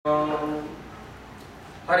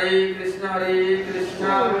Hare Krishna,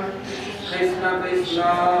 Krishna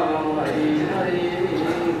Krishna, Hare Hare,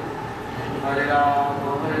 Hare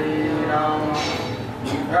Rama,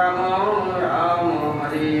 Rama Rama,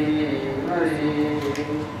 Hare Hare.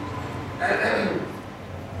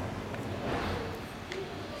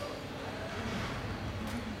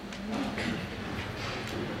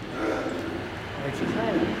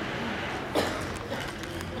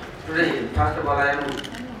 Today, first of all, I am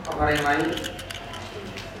offering my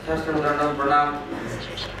Sastram Pranam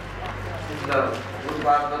to the Guru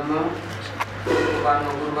Padma,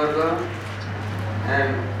 Guru Varga,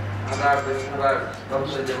 and other Vaishnava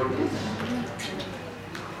Dr. devotees.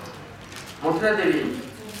 Muthura Devi,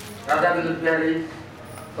 Radha Vidupyari,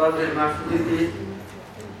 Gaudri Masuditi,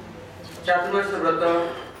 Chaturmasya Vrata,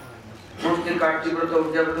 Murti Karti Vrata,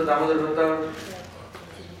 Ujja Vrata, Damodar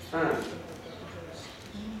Vrata,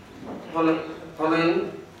 following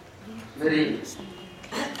very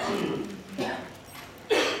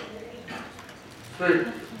sweet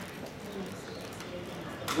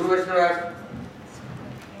Guru Vaishnava's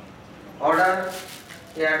order,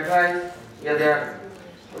 advice, there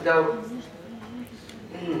without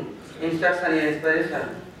instruction and inspiration,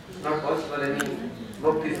 not possible any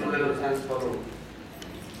bhakti symbolisms follow.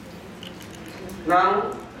 Now,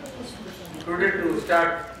 today to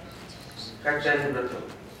start Kakshani Vrata.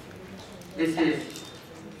 This is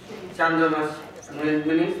Chandramas,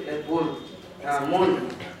 means a full moon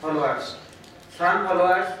followers. Sun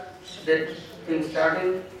followers, that thing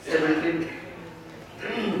starting 17th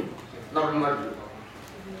November.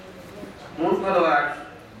 Moon followers,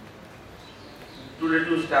 today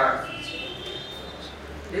to start.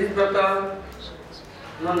 This Vrata,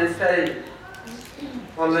 not necessarily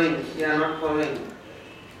following, we are not following.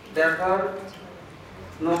 Therefore,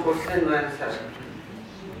 no question, no answer.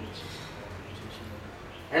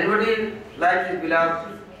 Anybody like his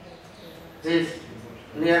beloved, his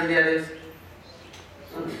near dearest,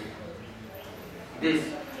 this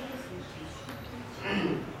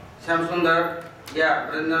Shamsundar,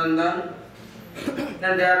 Vraja-Mandala,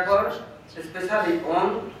 then therefore, especially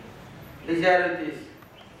on desirabilities,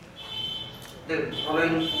 the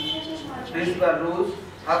following principal rules,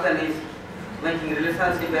 how can he making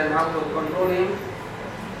relationship and how to control him,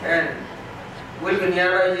 and will be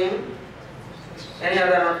nearby him. Any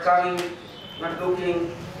other not coming, not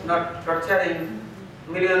looking, not torturing,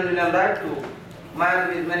 million life to man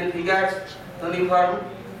with many figures, uniform,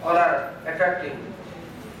 all are attracting,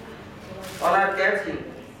 all are catching,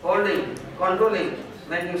 holding, controlling,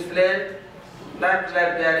 making slave, life to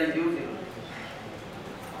life they are using.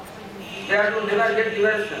 They are to never get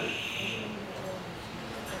diversion.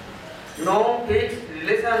 No fixed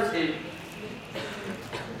relationship,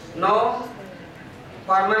 no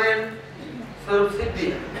permanent Swarup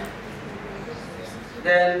Siddhi,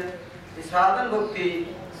 then the sadhana bhakti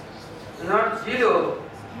is not zero,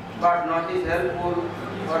 but not is helpful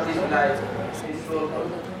for this life, is soulful.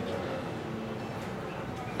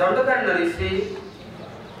 Dandakanda Rishi,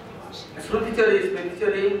 Shrutichari,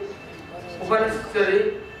 Spiritually,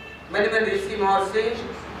 Upanishadari, many Rishi Maharshi,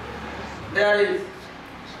 there is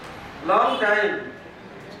long time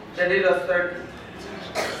they did austerity.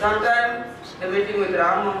 Sometimes the meeting with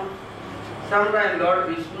Rama, sometimes Lord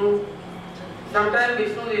Vishnu, sometimes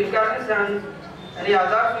Vishnu is incarnation, and the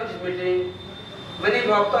others is meeting, many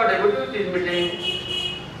bhakta devotees is meeting,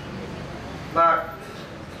 but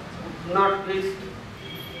not fixed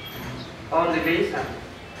on the relation.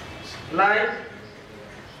 Like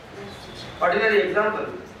ordinary example,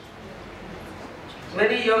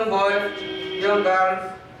 many young boys, young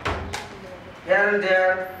girls, here and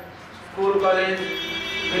there, school, college,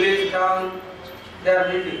 village, town, they are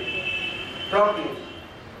meeting, talking.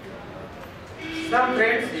 Some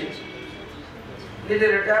friendship,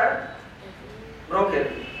 little later, broken,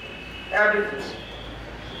 everything.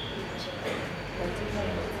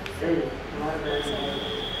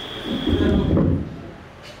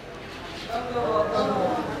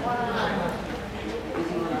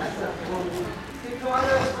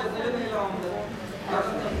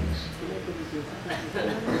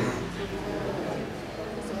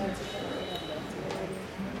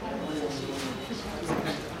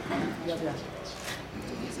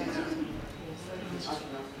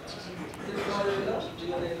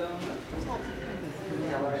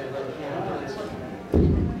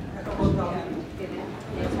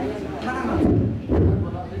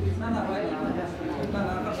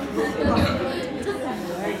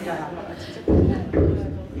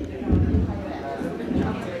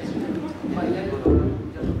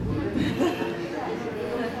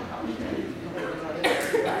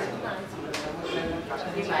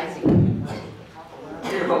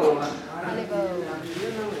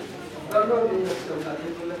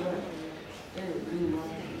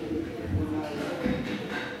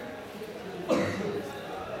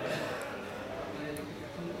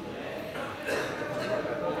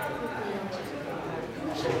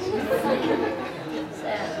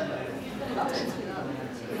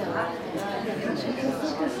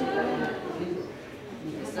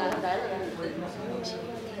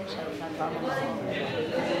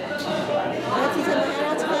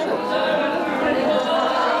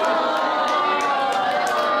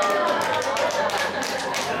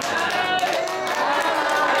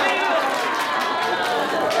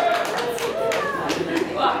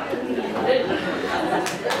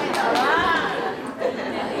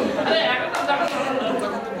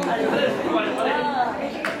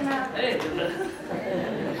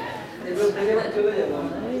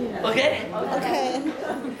 Okay? Okay.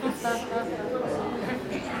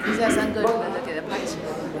 剩下3个人了，再给他拍起来。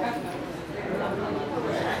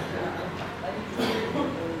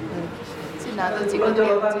去拿这几个店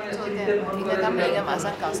坐垫，你看他们应该马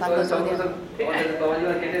上搞3个坐垫。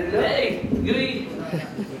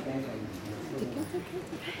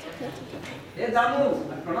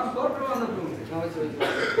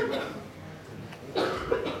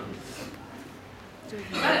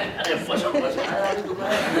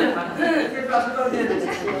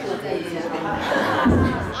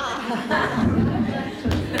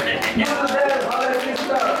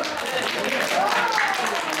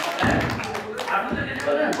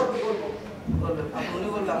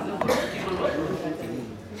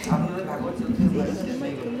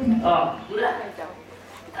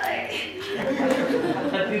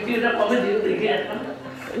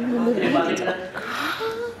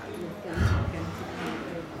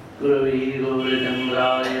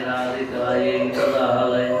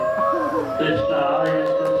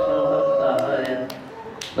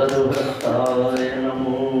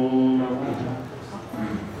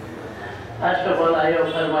First of all, I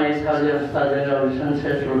offer my sadhana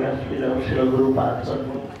obeisances to the spirit of Srila Guru Padma.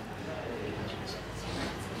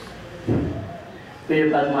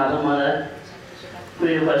 Premanada Maharaj,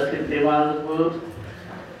 Premanada Parikrama,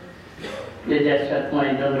 just my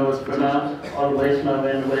Dandavata Pranam, all Vaishnava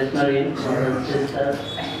and Vaishnavi, brothers and sisters,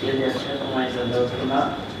 just my Dandavata Pranam.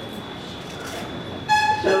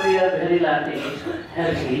 So we are very lucky,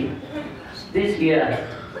 happy. This year,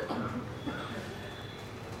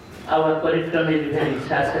 our Parikrama is very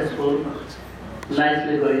successful,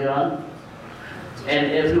 nicely going on,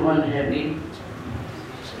 and everyone happy.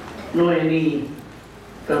 No any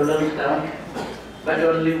problems come, but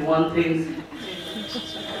only one thing,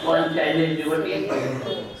 one Chinese devotee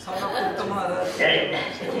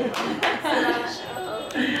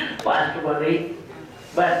passed away,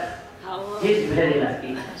 but he is very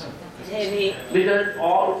lucky. Because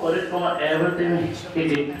all Parikrama, everything he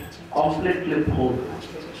did completely full.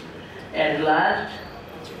 At last,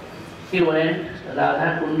 he went,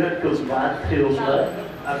 Radha Kunda took bath 3 o'clock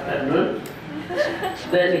afternoon.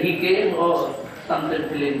 Then he came, oh, something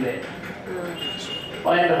feeling bad.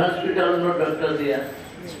 Went to hospital, no doctor there.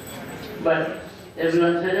 But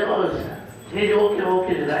everyone said, oh, he's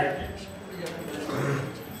okay, right.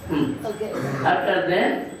 Okay. After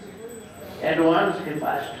then, at once he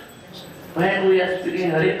passed. When we are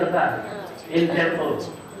speaking Harikatha in temple,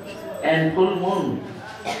 and full moon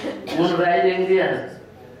rising there,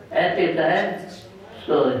 at a time,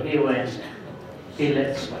 so he went, he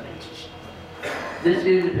left the body. This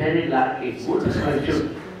is very lucky, good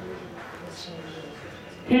fortune.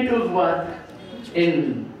 He took birth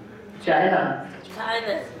in China.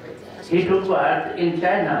 He took birth in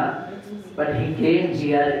China, but he came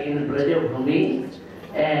here in Vraja-Bhumi,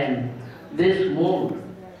 and this moon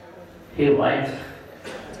he went.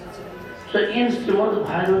 So in Srimad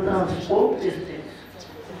Bhagavatam spoke these things.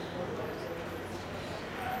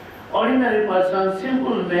 Ordinary person,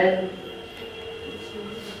 simple man,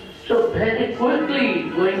 so very quickly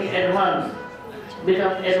going advance,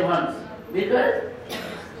 become advanced, because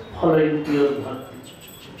following pure bhakti.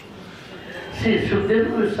 See,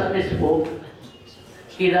 Sukadeva Goswami spoke,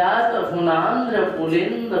 Kirata Hunandra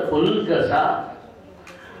Pulinda Pulkasa,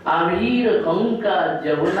 Avira Kanka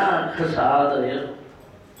Javana Khasadaya.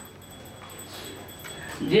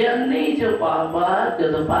 Jyani cha papa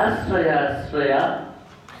jadapasraya sraya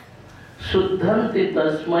Suddhanti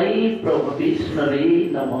tasmai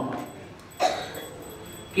prabhavishnave namaha.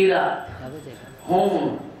 Kirat,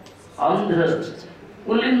 Hom, Andhra,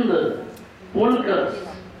 Pulinda, Pulkas,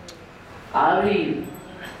 Avir,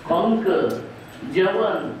 Kanka,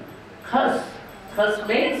 Javan, Khas. Khas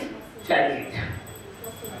means child.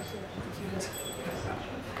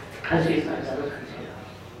 Khas is not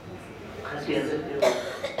see at the table.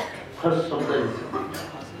 First Sutta is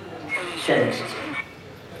chanted.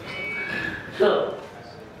 So,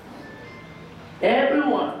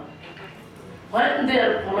 everyone, when they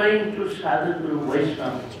are following to Sadhu Guru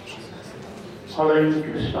Vaishnava, following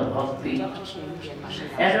Krishna Bhakti,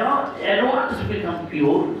 advance become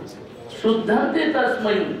pure. Suddhante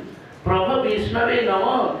tasmai Prabhu Vishnave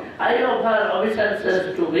Nama. I offer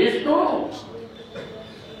obeisances to Vishnu.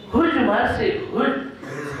 Whose mercy, whose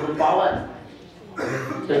power,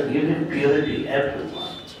 to give him purity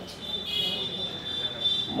everyone.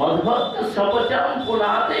 Madhava Sapacham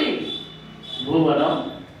Punati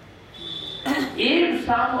Bhuvanam. If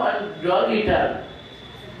someone dog eater,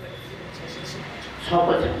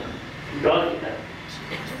 Sapacham, dog eater,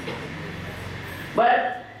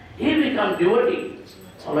 but he becomes devotee,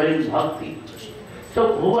 following bhakti.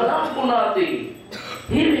 So Bhuvanam Punati,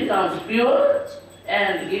 he becomes pure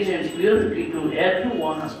and gives him purity to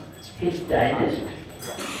everyone, his dynasty.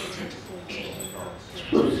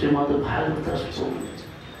 So Srimad Bhagavata spoke.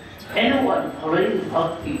 Anyone following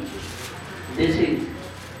bhakti, this is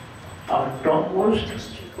our topmost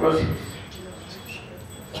process.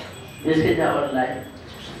 This is our life.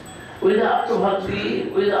 Without bhakti,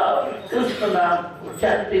 without Krishna,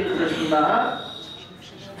 chanting Krishna,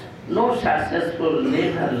 no successful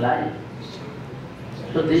later life.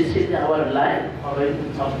 So this is our life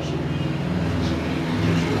following bhakti.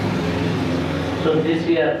 So this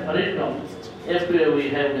year, Parikrama, every year we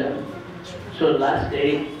have done. So last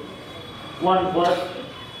day, one bus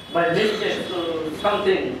by mistake, so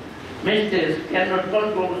something mistakes cannot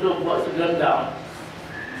control, so bus gone down.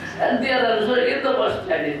 And they are also in the bus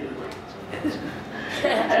standing.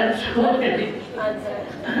 And so many.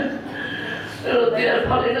 So they are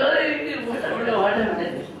falling, what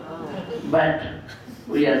happened? But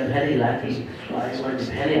we are very lucky, so I was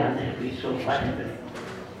very unhappy, so what happened?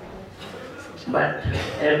 But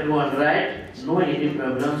everyone right, no any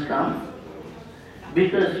problems come.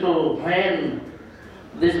 Because so when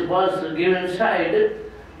this was given side,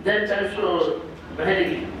 that time so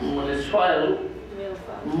very soil,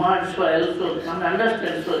 mud soil, so can't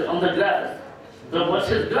understand, so on the grass, the bus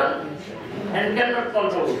is gone and cannot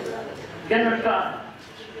control, cannot turn.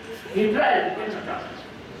 He tried, cannot turn,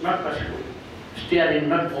 not possible. Steering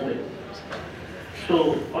not moving.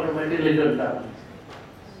 So automatically gone down.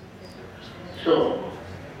 So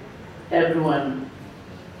everyone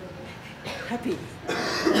happy.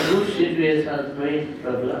 Good situations, great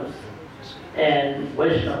problems. And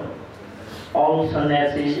Vaishnava, all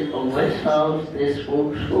sannyasis of Vaishnavas, they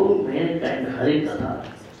spoke so many kind of Hari Katha.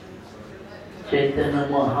 Chaitanya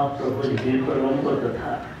Mahaprabhu's Vipralamba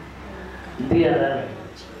Katha. There are,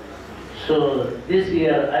 so this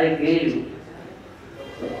year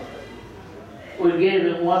we gave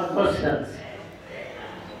him one question.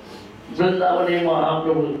 Vrindavane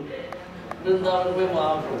Mahaprabhu. Vrindavane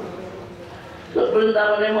Mahaprabhu. So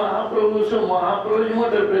Vrindavane Mahaprabhu, so Mahaprabhu's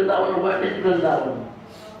motto, Vrindavan, what is Vrindavan?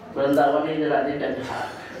 Vrindavan is Radhika's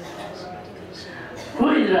heart. Who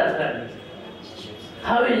is Radharani?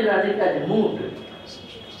 How is Radhika's mood?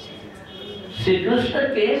 Sri Krishna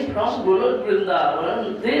came from Golok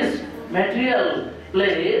Vrindavan, this material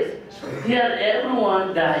place, here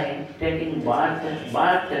everyone dying, taking birth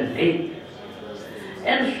and death.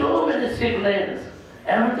 And so many sickness,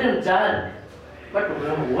 everything died. But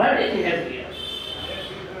what is happy?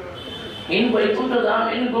 In Vaikuntha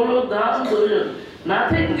Dham, in Golok Dham, there is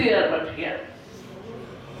nothing there but here.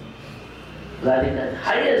 Radhika's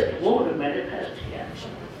highest mood manifest here.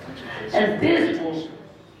 And this mood,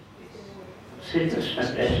 Sri Krishna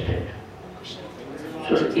tested.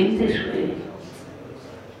 So in this way,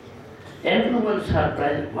 everyone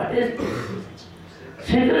surprised, what is this?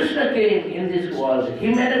 Sri Krishna came in this world, he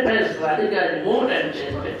manifests Radhika's mood and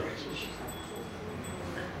tested.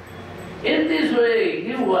 In this way,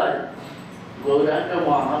 he was Gauranga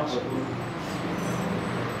Mahaprabhu.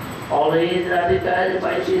 Always Radhika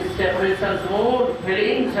by this separation mood,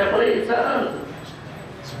 feeling separation,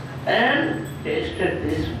 and tasted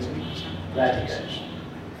this Radhika.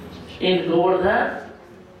 In Govardhan,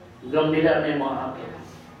 Gambhira mein Mahaprabhu.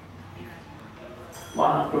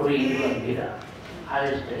 Mahaprabhu in Gambhira,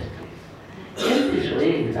 highest tasted. In this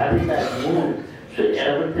way, Radhika's mood, so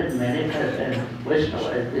everything manifests and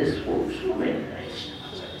Vaishnava as this food, so many times.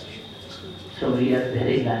 So we are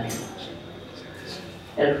very lucky.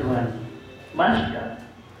 Everyone must come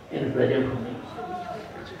in Vraja-Bhumi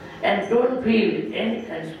and don't feel any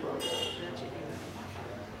kind of problem.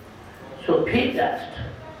 So feet dust.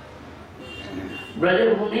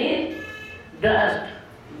 Vraja-Bhumi dust,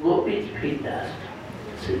 gopis feet dust.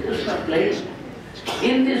 Sri Krishna place.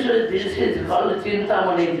 In this way, this is called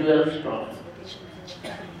Chintamani jewel stone.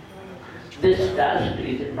 this dust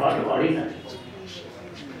is not ordinary.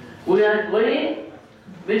 We are going,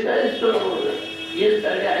 because so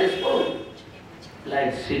yesterday I spoke,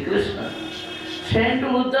 like Sri Krishna, saying to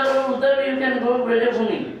Uddhava, Uddhava, you can go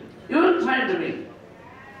Vraja-Bhumi. You will find me.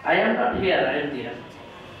 I am not here, I am there.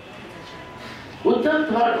 Uddhava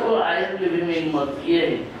thought, oh, I am living in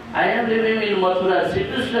Mathura. I am living in Mathura. Sri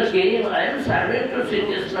Krishna came, I am serving to Sri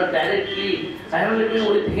Krishna directly. I am living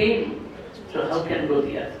with him. So how can go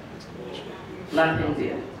there? Nothing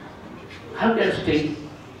there. How can stay?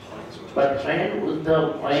 But when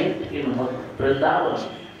Uddhava went in Vrindavan,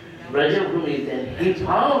 Vraja-Bhumi, then he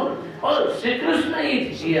found, oh, Sri Krishna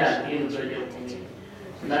is here in Vraja-Bhumi.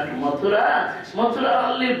 Not Mathura.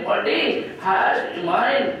 Mathura only body, heart,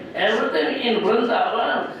 mind, everything in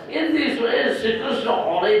Vrindavan. In this way, Sri Krishna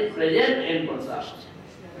always present in Vrindavan.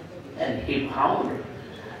 And he found.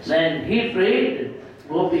 Then he prayed,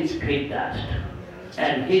 go with feet dust.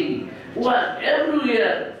 And he was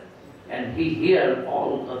everywhere. And he heard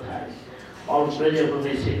all kathas, all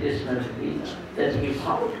Vraja-Bhumi Sri Krishna's Leela. Then he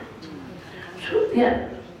found. So there.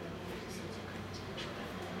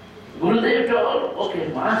 Gurudev told, okay,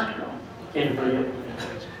 must come in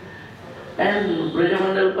Vraja-Bhumi. And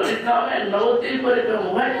Vraja-Mandala Parikrama and Navadvip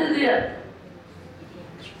Parikrama, what is there?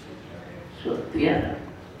 So there,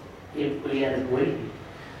 if we are going,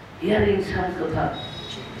 hearing some katha,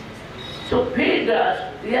 so feed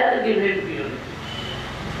us, they are given purity.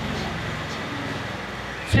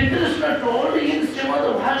 Sri Krishna told in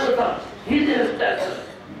Srimad Bhagavatam, his instruction,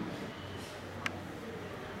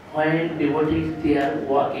 when devotees they are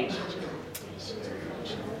walking,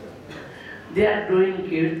 they are doing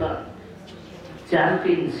kirtan,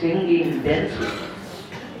 chanting, singing, dancing.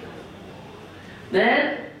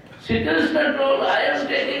 Then Sri Krishna told, I am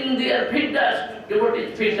taking their feet dust,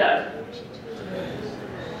 devotees' feet dust.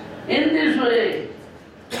 In this way,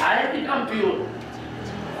 I become pure.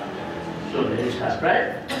 So very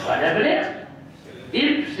surprised. What happened?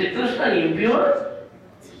 If Sri Krishna impure,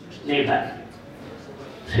 never.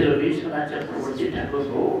 Sri Vishwanath Prabhuji Thakur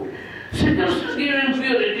wrote, Sri Krishna gave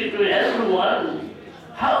impurity to everyone.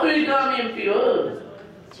 How will he become impure?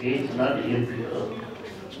 He is not impure.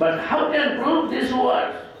 But how can prove this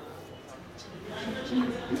word?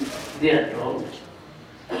 They are told.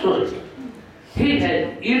 So he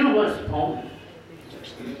has universe form.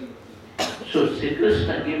 So Sri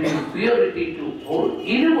Krishna giving purity to whole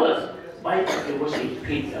universe by the devotee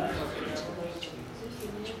feet dust.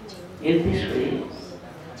 In this way,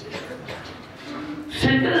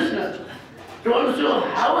 Sri Krishna told, so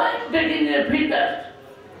how I am taking a feet dust?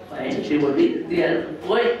 My devotees, they are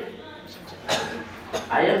going.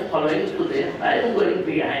 I am following to them, I am going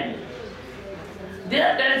behind. They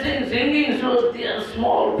are dancing, singing, so their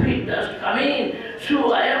small feet dust coming.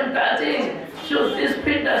 So I am touching. So this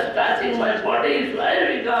feet dust touching my body, so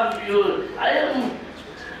I become pure. I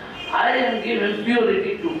am given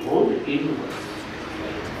purity to whole universe.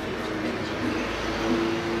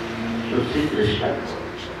 So Sri Krishna.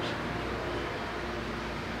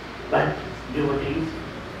 But devotees,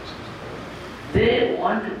 they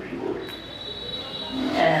want pure.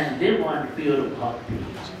 And they want pure bhakti.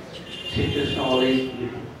 Sri Krishna always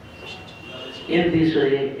gives. In this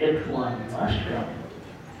way, everyone must come.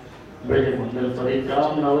 Vraja-Mandala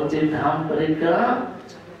Parikrama, Navadvip Dham Parikrama,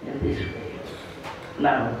 in this way.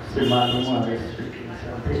 Now, Sri Madava is speaking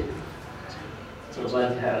something. So,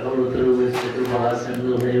 Vajha, Guru Vishnu,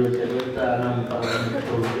 Bhasandu, Deva, Chavata, Anam, Pavan,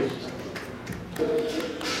 Guru Vishnu.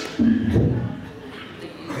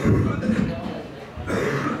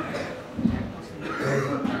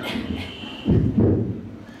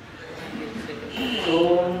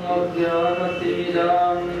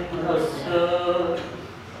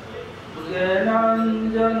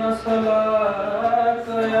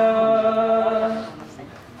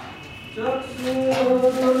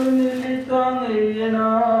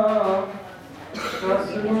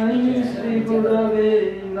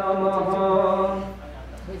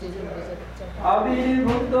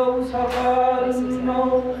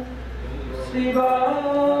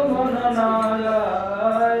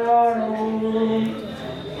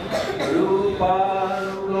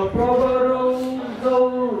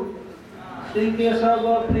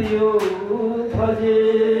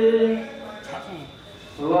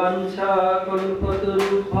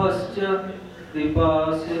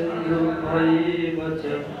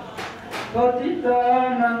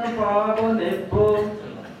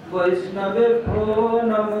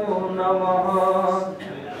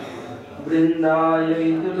 Vrindayai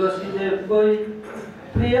Tulasi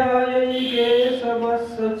Priyayai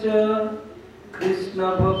Kesavaji Krishna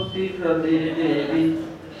Bhakti Prade Devi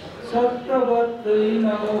Sattvatai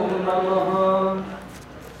Namo Namaha.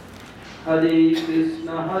 Hare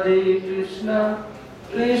Krishna,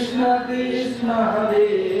 Krishna Krishna,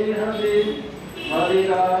 Hare Hare, Hare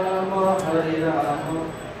Rama, Rama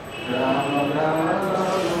Rama,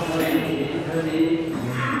 Hare Hare.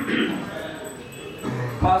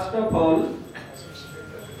 First of all,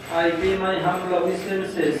 I pay my humble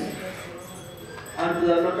obeisances unto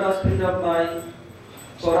the lotus feet of my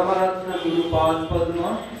Paramaratna Guru Pad Padma,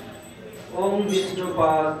 Om Vishnu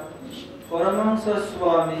Pad, Paramahansa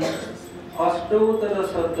Swami, Ashtottara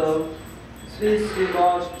Sata, Sri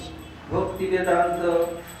Srimad Bhakti Vedanta,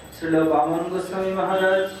 Srila Vaman Goswami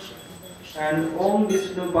Maharaj, and Om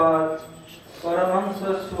Vishnu Pad,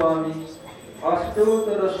 Paramahansa Swami,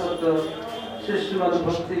 Ashtottara Sata, Sri Srimad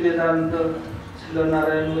Bhakti Vedanta, Srila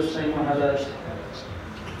Narayan Goswami Maharaj.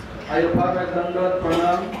 I offer my Dandavat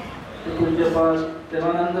Pranam to Pujyapad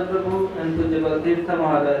Premanada Prabhu and Pujyapad Tirtha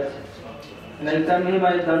Maharaj. And I convey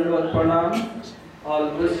my Dandavat Pranam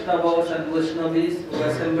all Vaishnavas and Vaishnavis who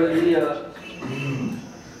assembled here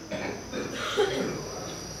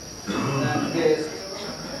and guests.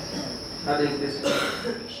 Hare Krishna.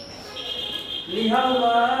 Ni hao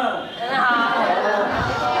ma.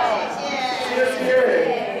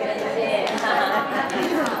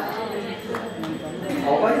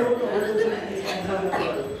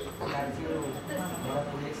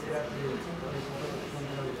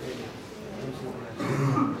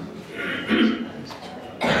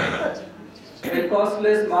 A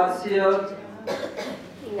costless martial,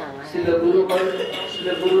 Srila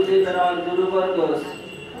Gurudev and all Guru Vargas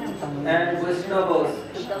and Vaishnavas,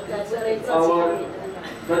 our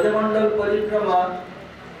Vraja-Mandala Parikrama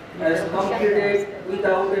has completed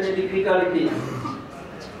without any difficulty.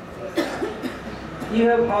 You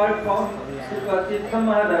have heard from Srila Tirtha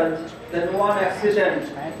Maharaj that one accident.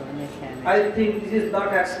 I think this is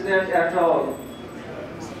not accident at all.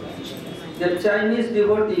 The Chinese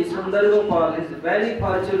devotee Sundar Gopal is very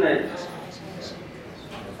fortunate.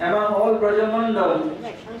 Among all Vraja-Mandala,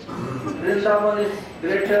 Vrindavan is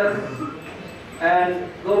greater and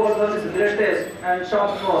Govardhan is greatest and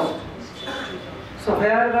topmost. So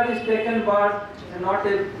wherever is taken part is not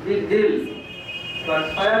a big deal.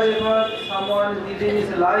 But wherever someone is living his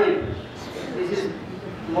life, this is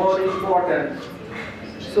more important.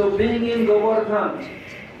 So being in Govardhan,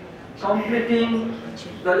 completing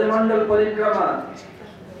Vraja-Mandala Parikrama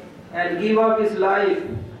and give up his life,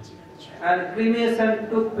 and cremation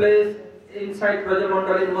took place inside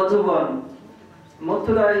Vraja-Mandala in Madhuban.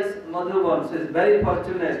 Muthura is Madhuban, so it's very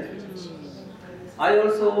fortunate. I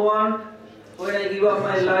also want, when I give up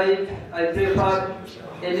my life, I prefer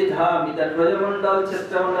any dham, that Vraja-Mandala,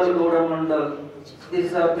 Kshetra-Mandala, Gauda-Mandala. This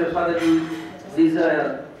is our preferred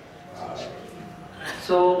desire.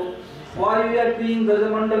 So, why we are doing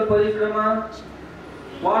Vraja-Mandala Parikrama?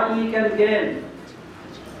 What we can gain?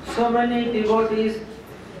 So many devotees,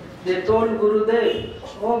 they told Gurudev,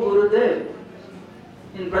 oh Gurudev,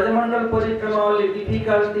 in Vraja-Mandala Parikrama only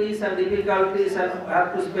difficulties and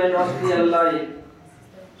have to spend austere life.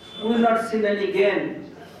 We will not see any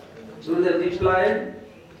gain. Gurudev replied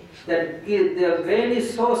that the gain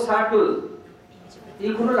is so subtle,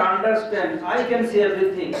 you could not understand. I can see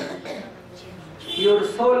everything. Your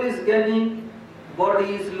soul is gaining,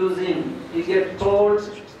 body is losing. You get cold,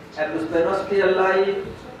 have to spend austere life,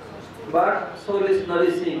 but soul is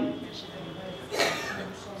nourishing.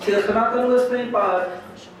 Sri Sanatana Goswami Pad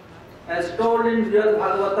has told in Srimad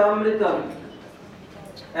Bhagavatamritam,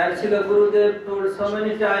 and Srila Gurudev told so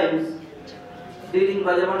many times during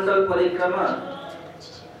Vraja-Mandala Parikrama,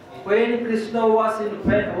 when Krishna was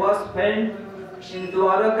faint in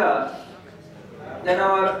Dwaraka, then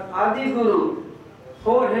our Adi Guru,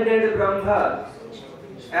 four-headed Brahma,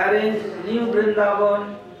 arranged new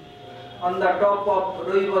Vrindavan on the top of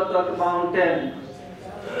Roivatak mountain.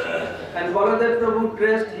 And Baladev Prabhu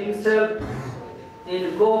dressed himself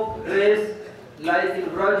in gop dress like in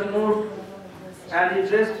Rajmut, and he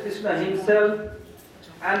dressed Krishna himself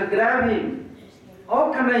and grabbed him.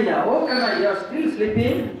 Oh Kanaya, you are still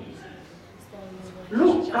sleeping?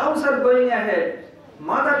 Look, cows are going ahead.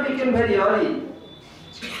 Mother became very early.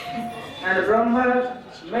 And Brahma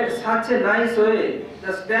made such a nice way.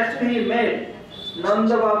 The statue he made,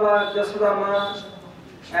 Nanda Baba, Jasoda Ma,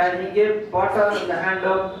 and he gave butter in the hand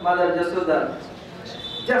of Mother Jasoda.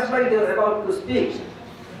 Just like they were about to speak.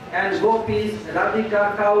 And gopis,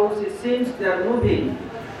 Radhika, cows, it seems they are moving.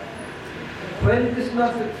 When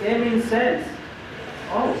Krishna came in sense,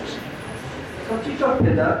 oh, so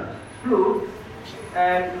Chitopeda, flute,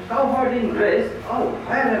 and cow herding dress, oh,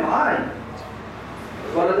 where am I?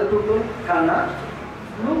 Baladev told Kanna,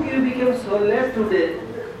 look, you became so late today.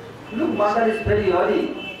 look, mother is very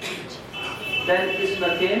hurry. Then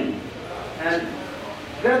Krishna came and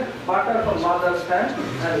grabbed butter from mother's hand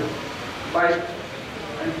and bite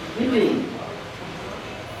and eating.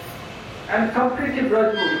 And completely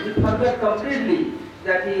Braj moved. He forgot completely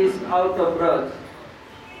that he is out of Braj.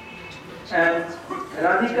 And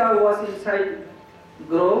Radhika was inside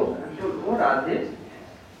grove and told, "Oh Radhe,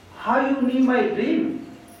 how you knew my dream?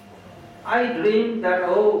 I dreamed that,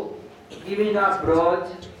 giving up Braj,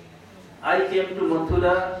 I came to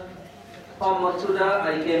Muthura. From Mathura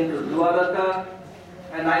I came to Dwaraka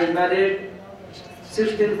and I married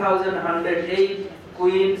 16,108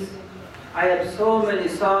 queens. I have so many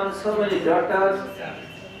sons, so many daughters.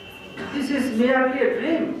 This is merely a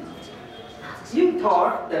dream. You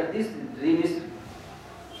thought that this dream is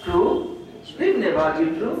true. Dream never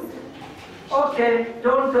be true. Okay,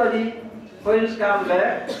 don't worry. When you come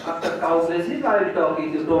back after cow grazing, I will talk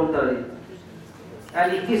with you, don't worry."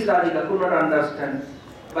 And he kissed Radhika, could not understand.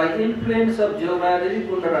 By influence of Jogmaya, he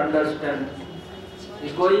could not understand.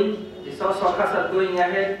 He's going, he saw Sakhas are going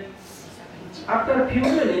ahead. After a few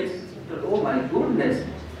minutes, he thought, "Oh my goodness,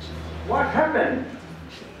 what happened?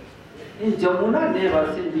 In Jamuna,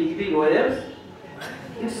 never seen big waves.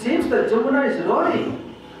 It seems that Jamuna is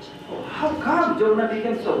roaring. Oh, how come Jamuna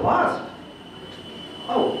became so vast?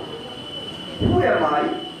 Oh, who am I?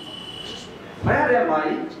 Where am I?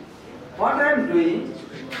 What I am doing?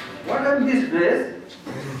 What am this dress?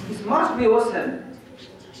 This must be ocean.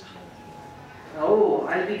 Oh,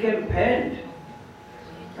 I became faint.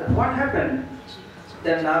 And what happened?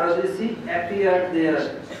 Then Narada Rishi appeared there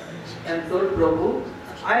and told Prabhu,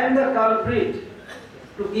 "I am the culprit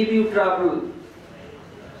to give you trouble."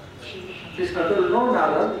 Krishna told, "No,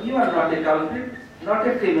 Narada, you are not a culprit, not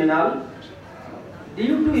a criminal.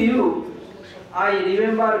 Due to you, I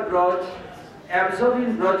remember Braj,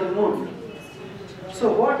 absorbing Braj mood.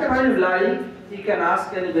 So whatever you like, you can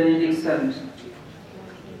ask any benediction."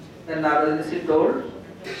 Then Narada Rishi told,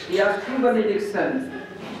 he asked two benedictions.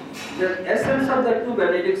 The essence of the two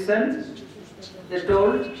benedictions, they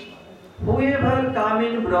told, "Whoever come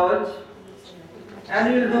in Braj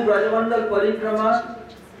and will do Vraja-Mandala Parikrama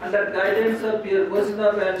under guidance of your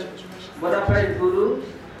Vaishnava and bona fide Guru,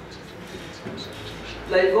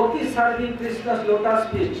 like gopis serving Krishna's lotus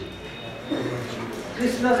feet.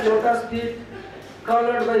 Krishna's lotus feet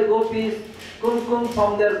colored by gopis, kumkum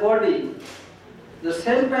from their body. The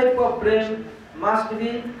same type of prem must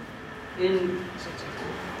be in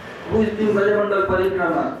who is doing Vraja-Mandala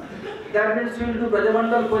Parikrama. That means we will do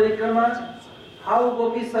Vraja-Mandala Parikrama. How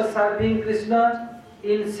gopis are serving Krishna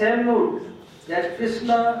in same mood. That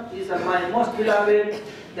Krishna is my most beloved,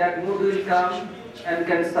 that mood will come and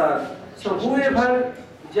can serve. So whoever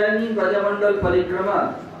joining Vraja-Mandala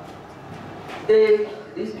Parikrama, they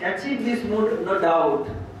achieve this mood, no doubt.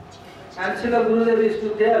 And Srila Gurudev is to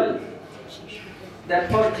tell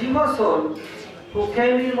that for Jiva soul who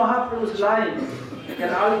came in Mahaprabhu's line,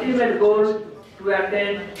 an ultimate goal to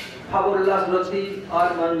attain Bhavollas Rati or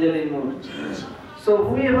Manjari mood. So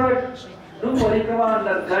whoever do Parikrama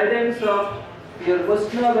under guidance of your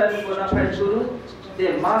Vaishnava and bona fide Guru,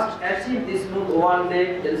 they must achieve this mood one day,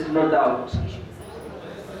 there is no doubt.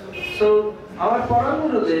 So our Param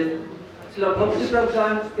Gurudev, Srila Bhakti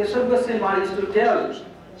Prabhu Kesavaji Maharaj used to tell,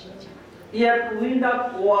 you have to wind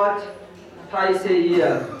up watch twice a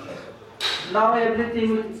year. Now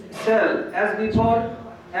everything will sell. As before,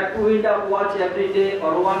 have to wind up watch every day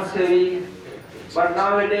or once a week. But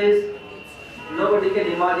nowadays, nobody can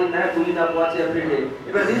imagine have to wind up watch every day.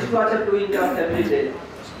 Even this watch have to wind up every day.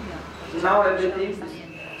 Now everything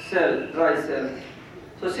sell, dry sell.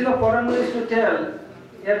 So Srila Param used to tell,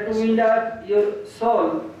 you have to wind up your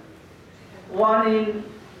soul. One in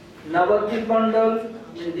Navadvip Mandal,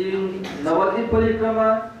 during Navadvip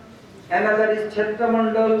Parikrama. Another is Kshetra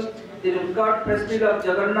Mandal, during God festival of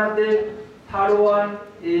Jagannath Dev. Third one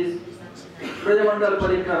is Vraja-Mandala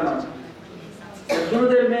Parikrama. The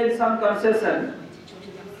Gurudev made some concession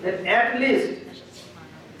that at least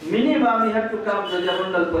minimum we have to come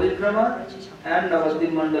Vraja-Mandala Parikrama and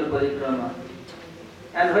Navadvip Mandal Parikrama.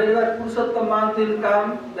 And whenever Purushottam month will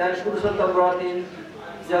come, then Purushottam brought in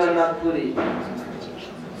Jagannath Puri.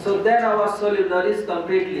 So then our soul is nourished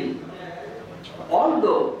completely.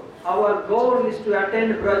 Although our goal is to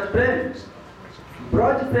attain Braj Prem,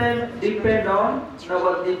 Braj Prem depend on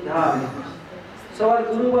Navadvip Dham. So our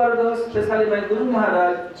Guru Varga, especially my Guru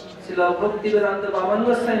Maharaj, Srila Bhaktivedanta Vaman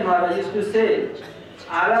Goswami Maharaj used to say,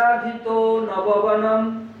 Aradhito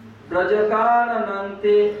Navavanam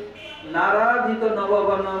Brajakananante Naradhito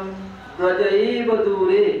Navavanam Brajaeva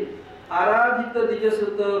Dure Aradhito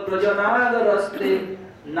Dijasuta Brajanagaraste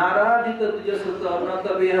Naradhita Dijasuta, not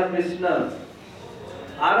the way of Krishna.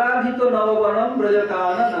 Aradhito Navavanam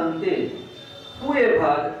Vraja-Mandala Nante.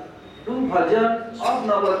 Whoever do bhajan of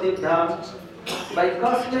Navadip Dham, by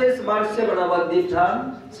costless mercy of Navadip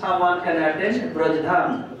Dham, someone can attend Braj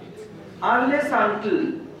Dham. Unless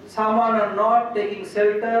until someone are not taking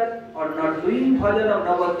shelter or not doing bhajan of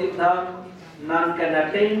Navadip Dham, none can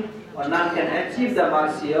attain or none can achieve the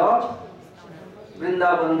mercy of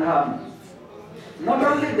Vrindavan Dham. Not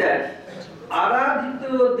only that,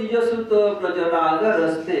 Aradhito Dijasuta Prajanaga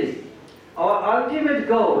Raste. Our ultimate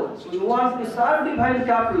goal, we want to serve divine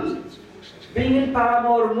couple, being in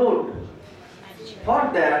paramour mood. For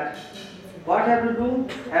that, what have to do?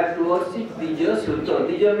 Have to worship Dijasuta.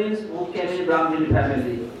 Dija means who came in Brahmin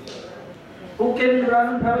family. Who came in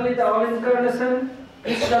Brahmin family? The all incarnation.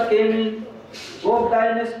 Krishna came in Gop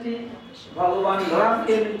dynasty. Bhagavan Ram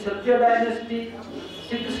came in Kshatriya dynasty.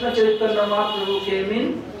 Sri Krishna Chaitanya Mahaprabhu came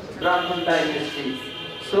in Brahmin dynasty.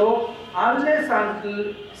 So, unless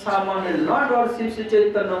until someone will not worship Sri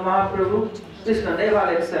Chaitanya Mahaprabhu, Krishna never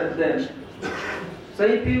accept them. So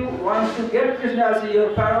if you want to get Krishna as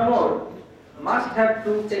your paramour, must have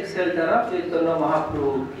to take shelter of Chaitanya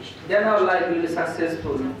Mahaprabhu. Then our life will be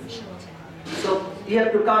successful. So you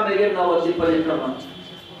have to come again Navadvip Parikrama.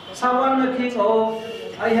 Someone may think, oh,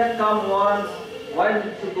 I have come once, why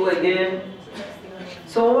to go again?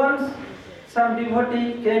 So once some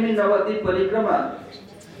devotee came in Navadvip Parikrama.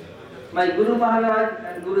 My Guru Maharaj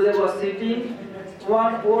and Gurudev was sitting.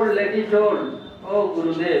 One old lady told, oh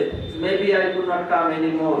Gurudev, maybe I could not come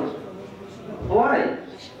anymore. Why?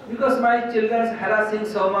 Because my children are harassing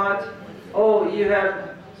so much. Oh, you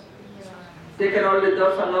have taken all the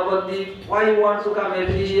darshan Navadvip. Why you want to come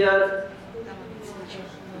every year?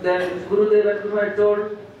 Then Gurudev and Guru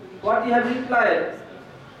told, what you have replied?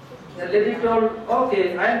 The lady told,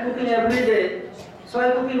 okay, I am cooking every day. So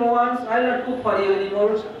I cook in once, I will not cook for you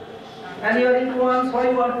anymore. And you are in once, why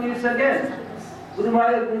you want to use again? Guru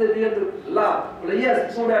Maharaj began to laugh. Well,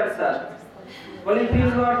 yes, good answer. Well, if you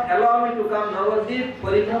will not allow me to come Navadvip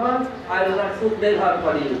Parikrama, I will not cook never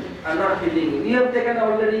for you. I am not feeding you. You have taken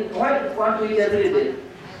already, why you want to eat every day?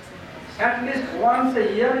 At least once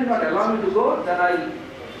a year you not allow me to go, then I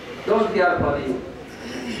don't care for you.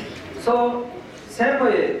 So, same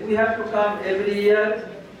way, we have to come every year,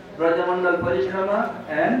 Vraja-Mandala Parikrama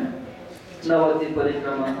and Navadvip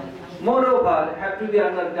Parikrama. Moreover, have to be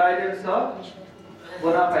under guidance of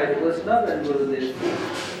bona fide Vaishnava and Gurudev.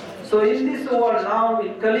 So in this world now,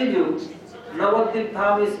 in Kali Yuga, Navadvip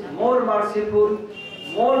Dham is more merciful,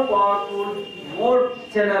 more powerful, more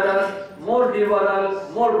generous, more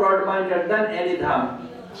liberal, more broad-minded than any Dham.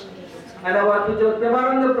 And our Puja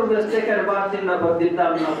Premanada Prabhu has taken birth in Navadvip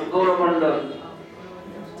Dham, Vraja-Mandala.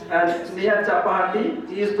 And near Chapati,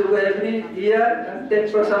 he used to go every year and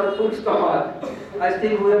take prasad food stomach. I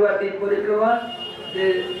think whoever did Parikrama,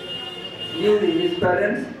 they knew his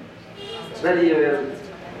parents very well.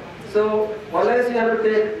 So always you have to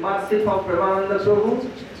take mercy from Premanada Prabhu,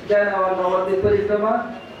 then our Navadvip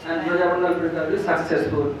Parikrama and Vraja-Mandala Parikrama will be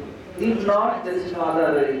successful. If not, there is no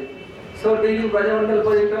other way. So during Vraja-Mandala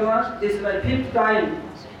Parikrama, this is my fifth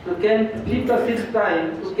or sixth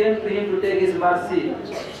time to came to him to take his mercy.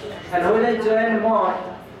 And when I joined Math,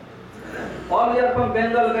 all we are from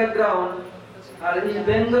Bengal background, and in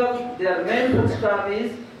Bengal their main foodstuff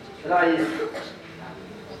is rice.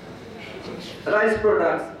 Rice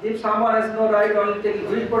products. If someone has no right only taking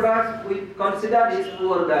wheat products, we consider he is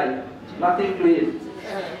poor guy, nothing to eat.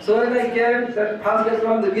 So when I came, that first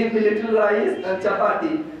background they give me little rice and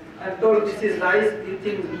chapati. I told this is rice,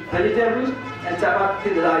 eating vegetable and chapati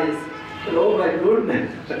with rice. So, oh my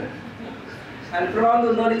goodness. And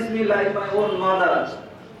Premanada noticed me like my own mother.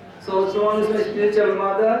 So Premanada is my spiritual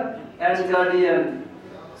mother and guardian.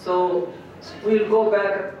 So we will go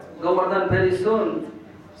back Govardhan very soon.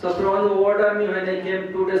 So Premanada ordered me when I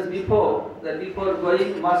came 2 days before, that before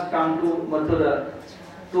going must come to Mathura.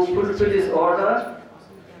 To fulfill his order,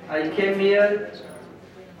 I came here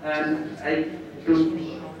and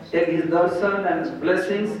to take his darshan and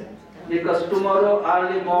blessings, because tomorrow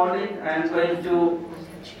early morning I am going to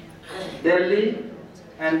Delhi,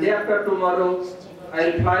 and day after tomorrow I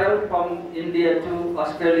will fly out from India to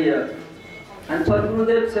Australia. And for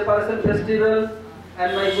Gurudev's separation festival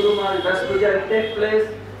and my Guru Maharaj Vyas Puja will take place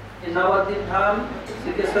in Navadvip Dham,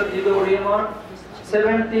 Sri Kesavaji Gaudiya Matha,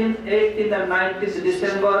 17th, 18th and 19th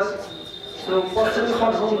December. So possible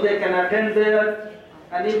for whom they can attend there,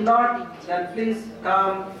 and if not, then please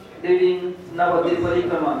come during Navadvip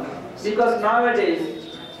Parikrama. Because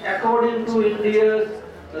nowadays, according to India's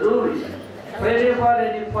rule, wherever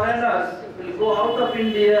any foreigners will go out of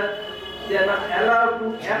India, they are not allowed to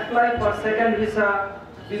apply for second visa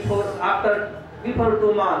before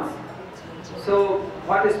 2 months. So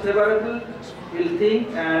what is favorable, we'll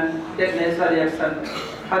think and take necessary action.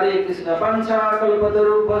 Hare Krishna. Pancha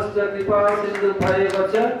kalpataru vasya kripa sindhu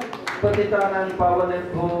bhayavacha patitanam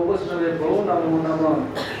pavanebho vaishnavebho namo namah.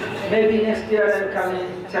 Maybe next year I'll come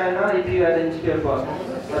in China if you arrange your passport.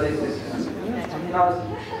 Hare Krishna. Now,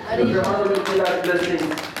 the Premanada will give us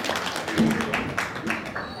blessings.